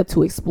allowed myself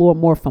to explore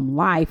more from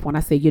life, when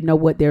I said, you know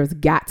what, there's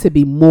got to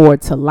be more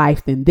to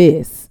life than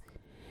this,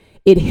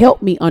 it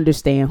helped me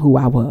understand who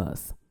I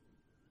was.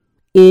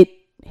 It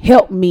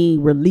helped me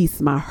release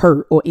my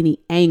hurt or any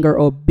anger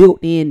or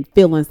built-in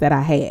feelings that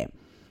I had.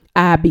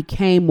 I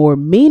became more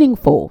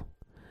meaningful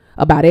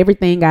about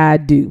everything I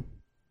do.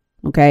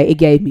 Okay. It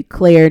gave me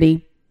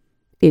clarity.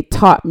 It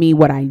taught me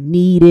what I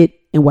needed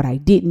and what I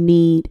didn't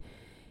need.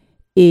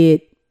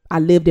 I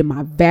lived in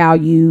my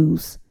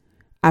values.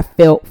 I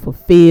felt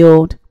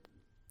fulfilled.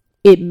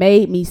 It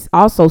made me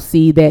also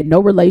see that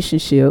no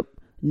relationship,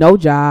 no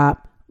job,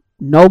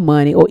 no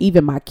money, or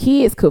even my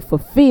kids could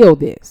fulfill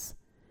this,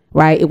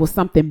 right? It was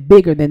something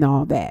bigger than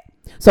all that.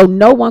 So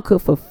no one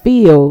could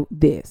fulfill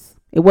this.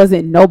 It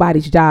wasn't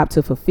nobody's job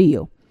to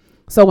fulfill.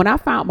 So when I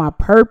found my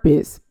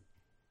purpose,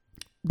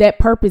 that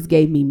purpose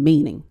gave me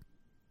meaning.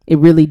 It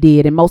really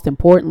did. And most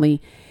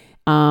importantly,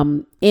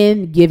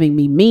 in giving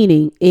me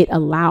meaning, it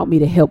allowed me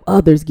to help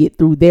others get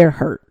through their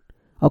hurt.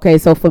 Okay.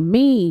 So for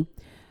me,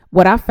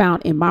 what I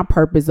found in my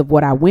purpose of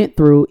what I went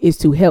through is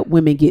to help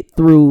women get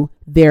through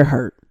their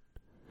hurt.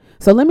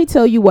 So let me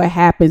tell you what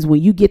happens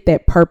when you get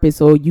that purpose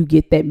or you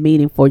get that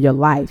meaning for your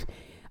life.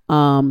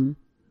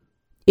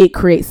 It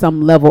creates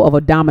some level of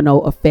a domino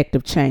effect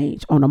of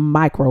change on a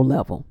micro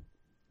level,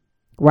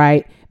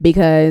 right?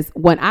 Because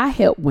when I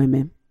help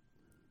women,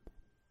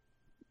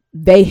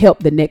 they help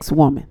the next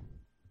woman.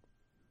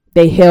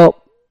 They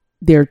help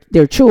their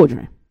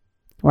children,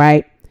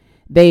 right?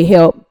 They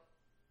help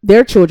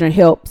their children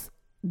helps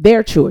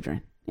their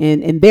children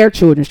and their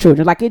children's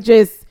children. Like it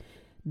just,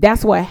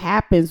 that's what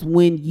happens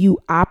when you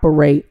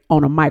operate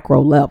on a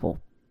micro level.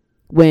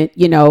 When,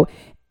 you know,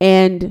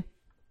 and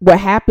what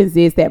happens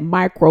is that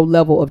micro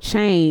level of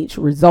change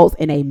results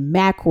in a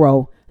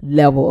macro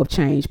level of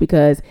change,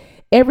 because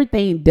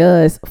everything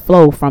does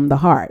flow from the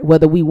heart,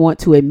 whether we want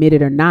to admit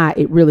it or not.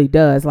 It really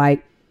does.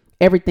 Like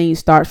everything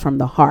starts from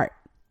the heart,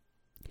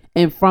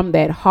 and from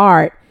that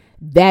heart,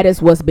 that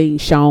is what's being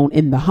shown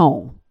in the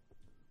home,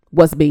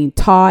 what's being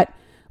taught,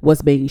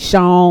 what's being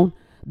shown,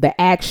 the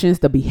actions,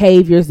 the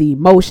behaviors, the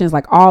emotions,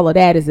 like all of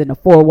that is in the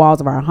four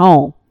walls of our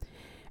home.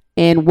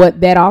 And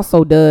what that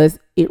also does,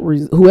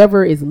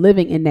 whoever is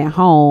living in that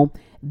home,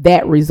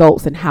 that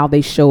results in how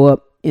they show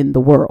up in the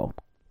world.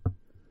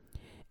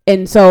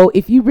 And so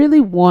if you really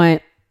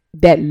want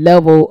that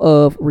level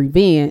of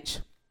revenge,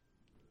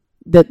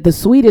 the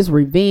sweetest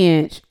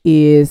revenge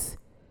is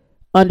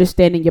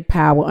understanding your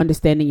power,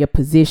 understanding your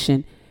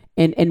position,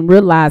 and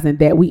realizing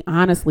that we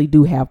honestly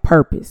do have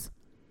purpose.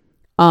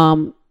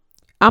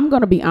 I'm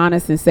going to be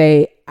honest and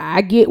say,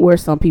 I get where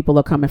some people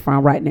are coming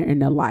from right now in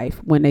their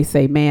life when they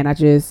say, man,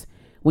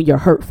 when you're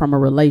hurt from a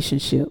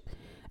relationship,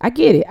 I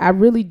get it. I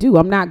really do.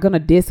 I'm not going to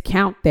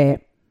discount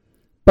that,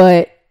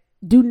 but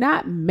do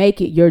not make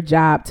it your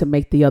job to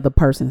make the other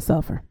person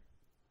suffer.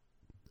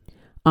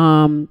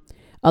 A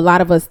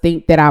lot of us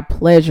think that our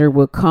pleasure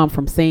will come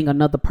from seeing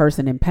another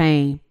person in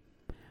pain.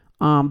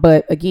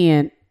 But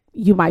again,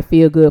 you might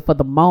feel good for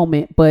the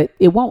moment, but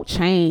it won't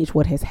change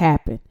what has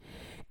happened.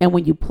 And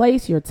when you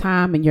place your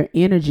time and your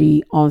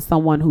energy on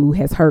someone who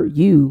has hurt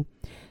you,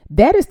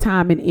 that is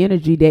time and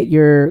energy that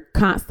you're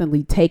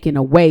constantly taking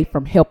away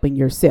from helping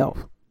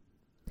yourself.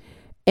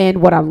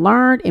 And what I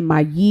learned in my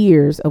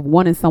years of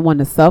wanting someone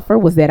to suffer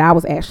was that I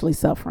was actually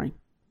suffering,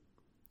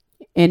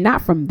 and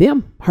not from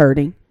them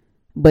hurting,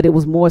 but it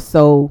was more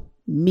so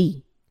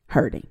me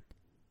hurting.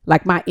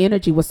 Like my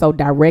energy was so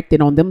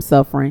directed on them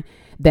suffering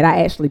that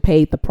I actually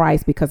paid the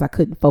price because I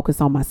couldn't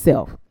focus on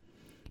myself.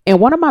 And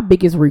one of my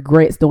biggest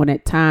regrets during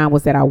that time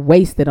was that I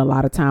wasted a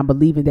lot of time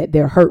believing that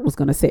their hurt was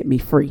going to set me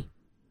free.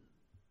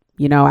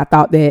 I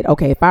thought that,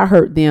 okay, if I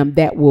hurt them,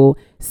 that will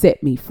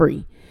set me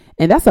free.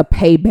 And that's a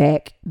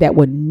payback that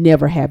will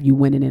never have you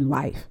winning in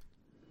life.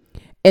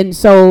 And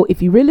so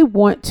if you really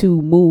want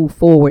to move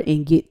forward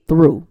and get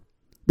through,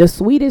 the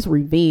sweetest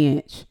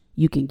revenge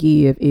you can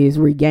give is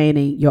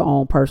regaining your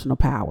own personal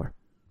power.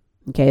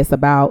 Okay, it's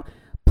about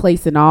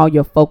placing all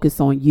your focus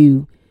on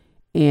you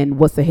and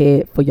what's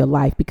ahead for your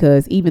life.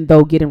 Because even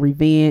though getting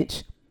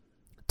revenge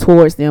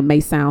towards them may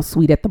sound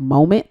sweet at the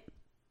moment,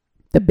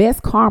 the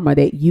best karma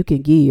that you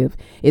can give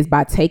is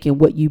by taking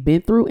what you've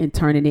been through and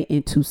turning it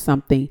into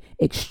something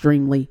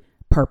extremely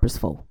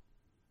purposeful.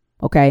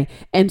 Okay.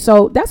 And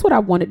so that's what I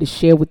wanted to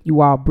share with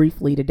you all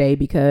briefly today,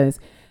 because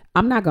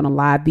I'm not going to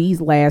lie,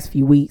 these last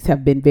few weeks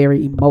have been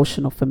very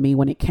emotional for me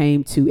when it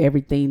came to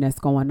everything that's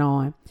going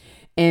on.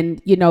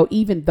 And,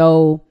 even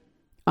though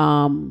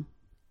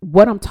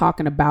what I'm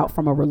talking about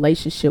from a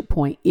relationship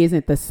point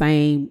isn't the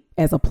same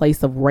as a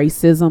place of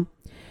racism,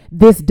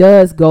 this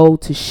does go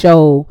to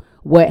show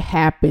what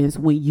happens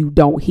when you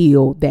don't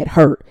heal that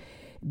hurt.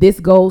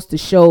 This goes to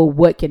show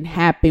what can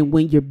happen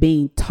when you're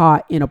being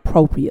taught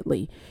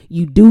inappropriately.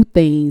 You do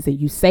things and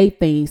you say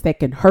things that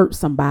can hurt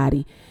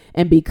somebody.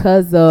 And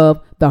because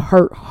of the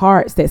hurt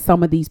hearts that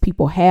some of these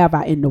people have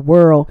out in the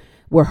world,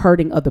 we're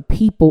hurting other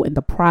people in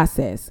the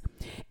process.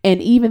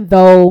 And even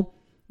though,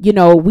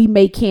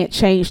 we can't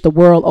change the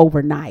world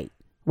overnight,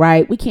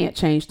 right? We can't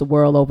change the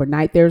world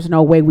overnight. There's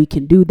no way we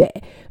can do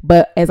that.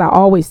 But as I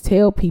always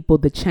tell people,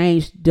 the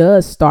change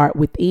does start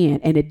within,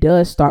 and it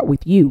does start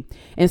with you.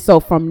 And so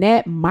from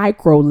that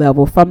micro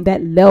level, from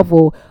that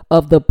level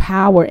of the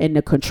power and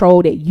the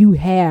control that you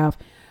have,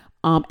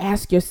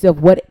 ask yourself,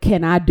 what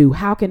can I do?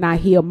 How can I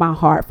heal my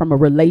heart from a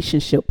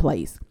relationship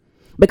place?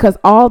 Because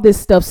all this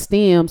stuff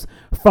stems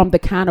from the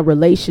kind of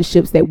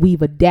relationships that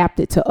we've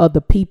adapted to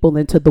other people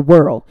and to the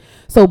world.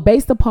 So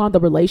based upon the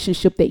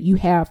relationship that you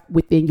have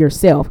within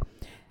yourself,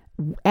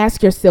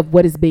 ask yourself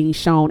what is being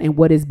shown and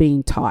what is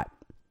being taught.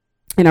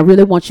 And I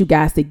really want you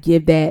guys to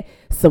give that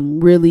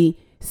some really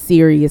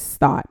serious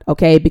thought.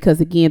 Okay.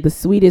 Because again, the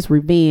sweetest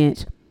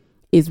revenge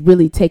is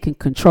really taking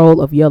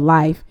control of your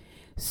life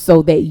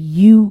so that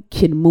you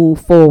can move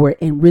forward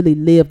and really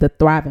live the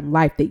thriving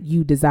life that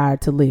you desire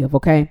to live.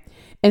 Okay.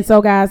 And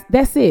so, guys,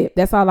 that's it.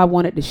 That's all I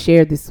wanted to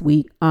share this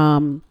week.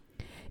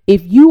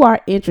 If you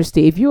are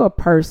interested, if you're a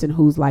person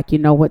who's like, you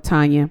know what,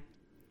 Tanya,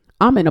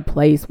 I'm in a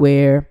place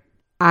where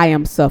I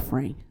am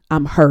suffering.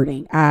 I'm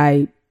hurting.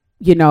 It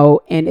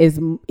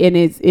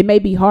may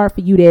be hard for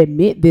you to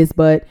admit this,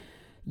 but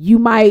you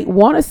might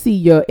want to see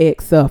your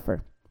ex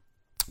suffer,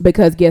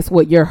 because guess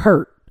what? You're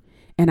hurt.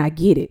 And I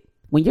get it.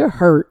 When you're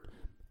hurt,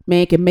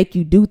 man, it can make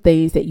you do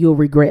things that you'll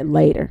regret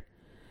later.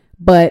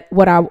 But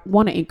what I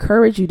want to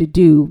encourage you to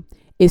do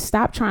is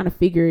stop trying to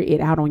figure it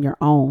out on your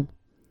own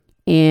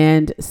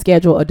and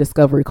schedule a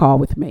discovery call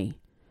with me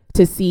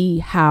to see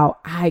how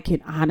I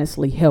can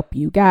honestly help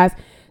you. Guys,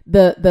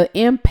 the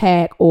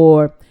impact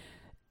I'm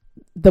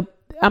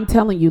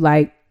telling you,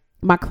 like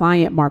my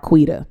client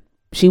Marquita,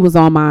 she was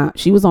on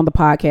the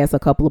podcast a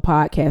couple of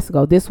podcasts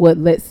ago. This what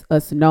lets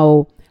us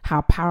know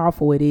how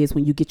powerful it is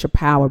when you get your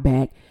power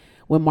back.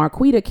 When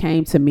Marquita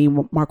came to me,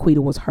 Marquita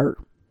was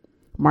hurt.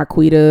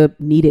 Marquita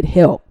needed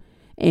help.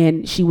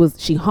 And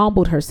she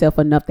humbled herself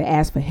enough to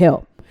ask for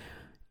help.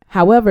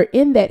 However,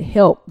 in that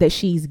help that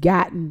she's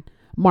gotten,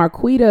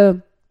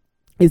 Marquita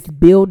is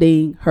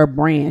building her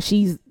brand.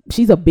 She's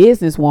a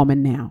businesswoman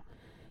now,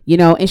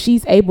 and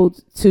she's able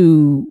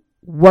to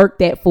work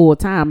that full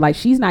time. Like,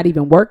 she's not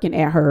even working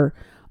at her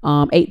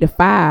 8 to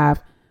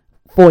 5,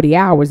 40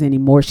 hours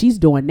anymore. She's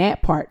doing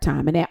that part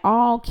time. And that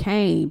all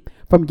came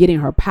from getting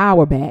her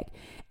power back.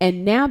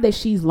 And now that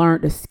she's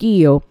learned a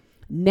skill,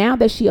 now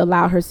that she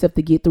allowed herself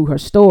to get through her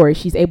story,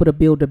 she's able to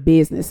build a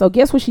business. So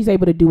guess what she's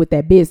able to do with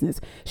that business?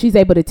 She's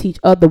able to teach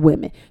other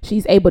women.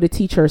 She's able to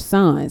teach her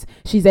sons.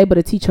 She's able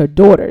to teach her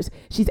daughters.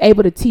 She's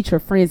able to teach her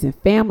friends and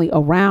family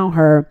around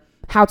her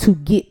how to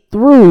get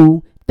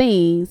through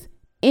things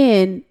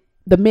in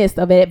the midst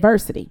of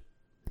adversity.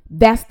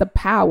 That's the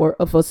power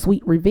of a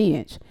sweet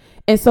revenge.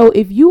 And so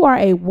if you are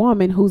a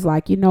woman who's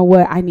like, you know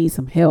what, I need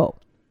some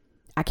help,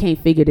 I can't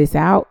figure this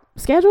out,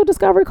 schedule a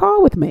discovery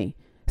call with me.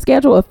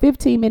 Schedule a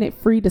 15-minute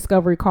free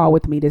discovery call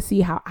with me to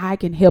see how I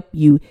can help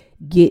you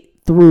get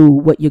through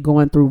what you're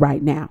going through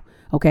right now.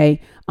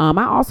 Okay.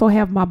 I also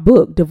have my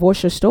book,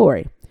 Divorce Your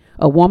Story,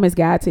 A Woman's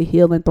Guide to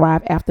Heal and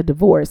Thrive After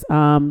Divorce.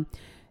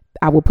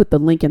 I will put the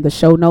link in the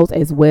show notes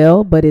as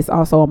well, but it's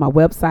also on my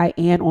website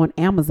and on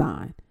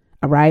Amazon.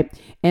 All right.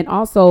 And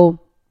also,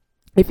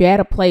 if you're at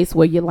a place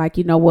where you're like,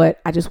 you know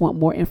what, I just want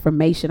more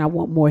information, I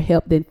want more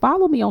help, then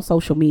follow me on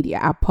social media.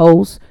 I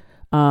post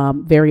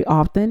very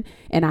often,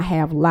 and I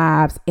have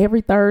lives every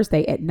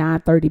Thursday at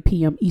 9:30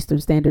 p.m. Eastern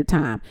Standard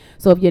Time.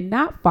 So if you're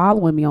not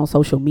following me on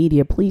social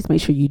media, please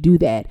make sure you do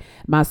that.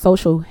 My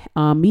social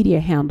media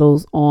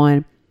handles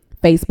on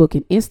Facebook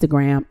and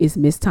Instagram is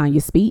Miss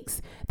Tanya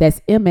Speaks.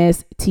 That's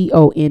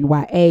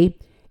MSTONYA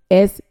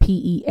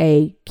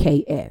SPEAKS.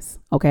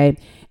 Okay.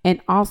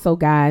 And also,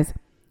 guys,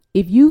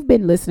 if you've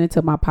been listening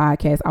to my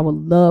podcast, I would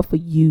love for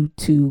you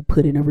to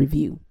put in a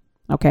review.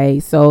 Okay.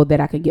 So that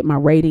I can get my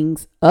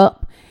ratings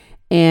up.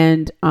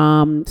 And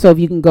so if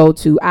you can go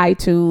to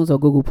iTunes or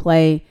Google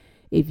Play,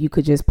 if you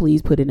could just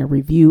please put in a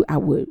review, I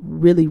would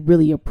really,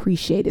 really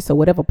appreciate it. So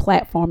whatever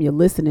platform you're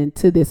listening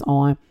to this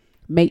on,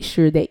 make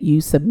sure that you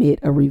submit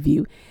a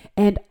review.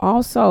 And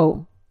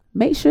also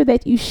make sure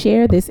that you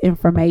share this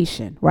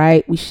information,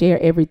 right? We share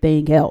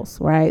everything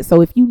else, right?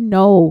 So if you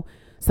know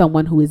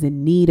someone who is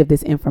in need of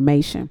this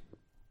information,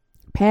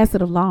 pass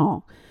it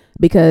along,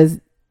 because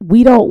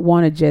we don't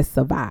want to just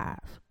survive,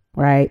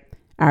 right?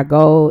 Our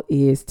goal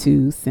is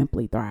to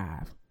simply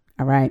thrive.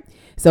 All right.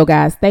 So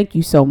guys, thank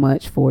you so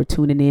much for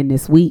tuning in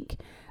this week.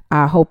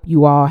 I hope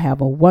you all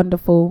have a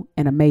wonderful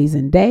and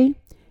amazing day,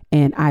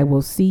 and I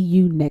will see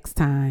you next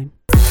time.